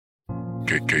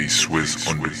K-Swiss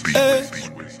on the beat.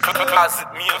 Closet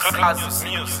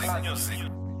music.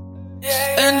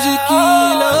 NG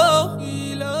Kilo,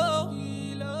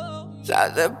 ça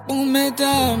c'est pour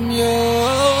mesdames, yo.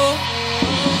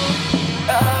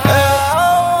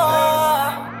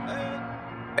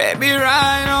 Baby,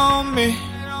 ride on me.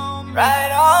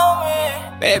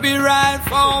 Baby, ride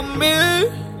for me.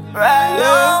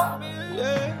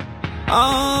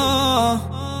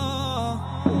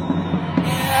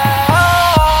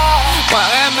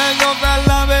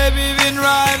 Baby, vin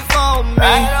ride for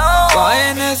me. Quand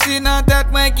Hennessy dans tête,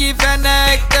 moi qui fait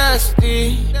neck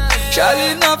dusty.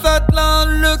 Charlie n'a fait plan,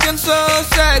 looking so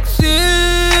sexy.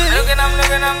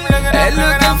 And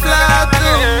looking fly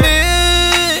to me.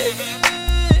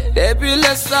 Depuis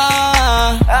le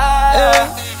sang,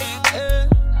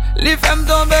 les femmes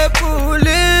tombent pour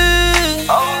lui.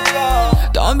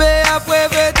 Tomber après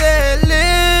péter.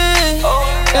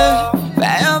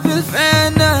 Fais un peu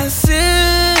fantasy.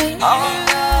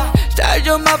 Stage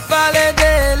m'a parlé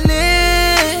de lui.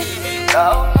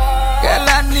 Girl,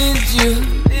 I need you.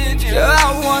 Girl, I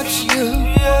want you.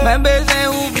 My besoin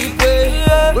oublié.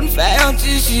 Pour nous faire un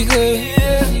petit secret.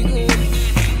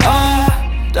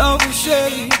 Dans vous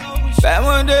chérie,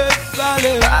 fais-moi de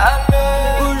parler.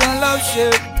 Pour j'en love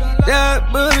shit. That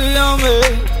booty on me.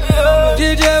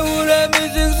 DJ ou la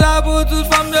musique, ça pour toute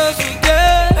femme de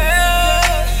soutien.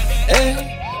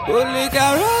 Will you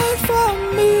can ride for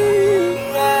me?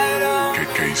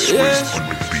 K-Swiss on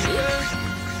the beat.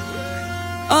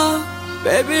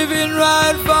 Baby, been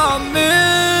ride for me.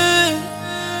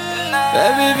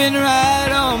 Baby, been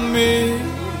ride on me.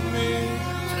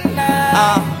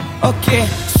 Ok,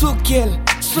 soukel.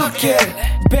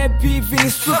 Baby, vini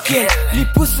soukel. Li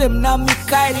pousse m'na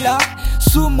Mikaela.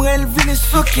 Soumrel vini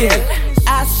soukel.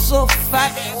 So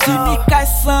fat, si ni kai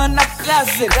san ap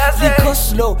krasel. Li go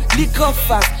slow, li go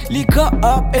fast, li go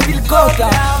up and li go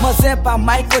down. Mwen pa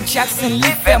Michael Jackson,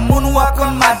 li fe moonwalk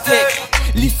on my dick.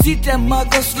 Li site ma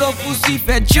go slow pussy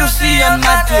fe juicy on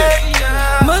my dick.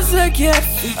 Mwen get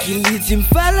freaky, li dim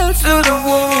follow to the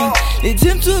womb. Li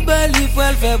dim to bali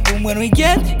pou fe boom when we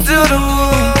get to the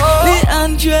womb. Li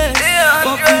undress,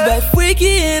 bumpy by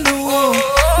freaky in the womb.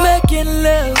 Making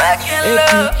love, et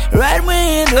puis ride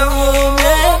me in the room,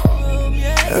 yeah.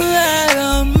 Right.